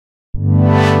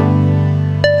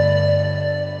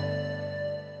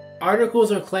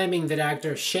Articles are claiming that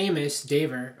actor Seamus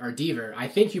Dever, or Dever, I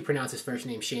think you pronounce his first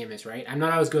name Seamus, right? I'm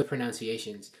not always good with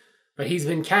pronunciations. But he's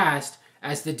been cast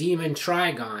as the demon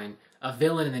Trigon, a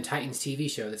villain in the Titans TV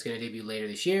show that's going to debut later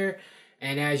this year.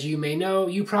 And as you may know,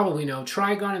 you probably know,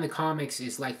 Trigon in the comics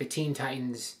is like the Teen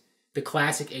Titans, the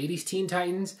classic 80s Teen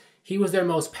Titans. He was their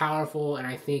most powerful and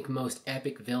I think most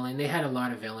epic villain. They had a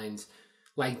lot of villains,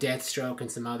 like Deathstroke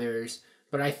and some others.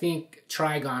 But I think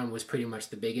Trigon was pretty much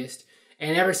the biggest.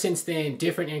 And ever since then,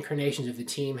 different incarnations of the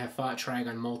team have fought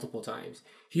Trigon multiple times.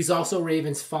 He's also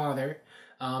Raven's father,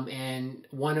 and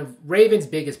one of Raven's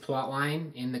biggest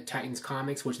plotline in the Titans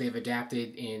comics, which they've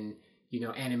adapted in,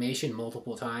 animation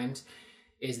multiple times,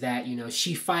 is that,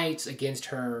 she fights against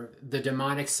the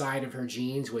demonic side of her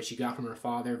genes, which she got from her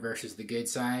father, versus the good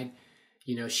side.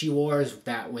 She wars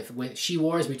she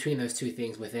wars between those two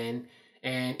things within.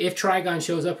 And if Trigon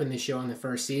shows up in the show in the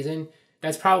first season,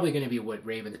 that's probably going to be what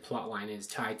Raven's plotline is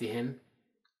tied to him.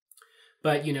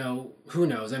 But, who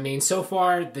knows? I mean, so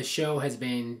far the show has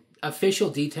been official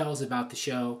details about the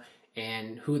show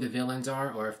and who the villains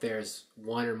are, or if there's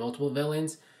one or multiple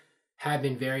villains, have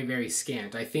been very, very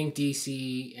scant. I think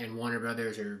DC and Warner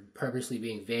Brothers are purposely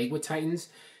being vague with Titans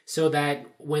so that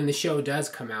when the show does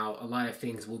come out, a lot of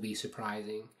things will be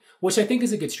surprising, which I think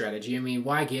is a good strategy. I mean,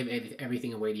 why give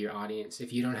everything away to your audience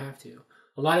if you don't have to?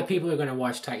 A lot of people are going to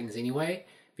watch Titans anyway,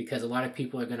 because a lot of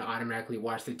people are going to automatically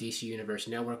watch the DC Universe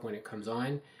Network when it comes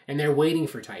on, and they're waiting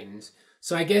for Titans.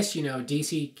 So I guess,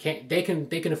 DC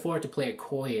can afford to play it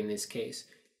coy in this case.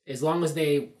 As long as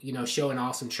they, show an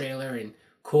awesome trailer and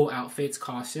cool outfits,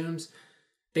 costumes,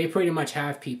 they pretty much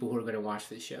have people who are going to watch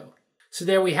this show. So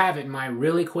there we have it, my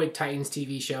really quick Titans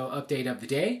TV show update of the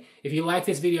day. If you like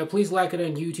this video, please like it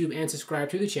on YouTube and subscribe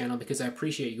to the channel because I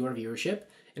appreciate your viewership,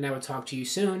 and I will talk to you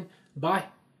soon. Bye.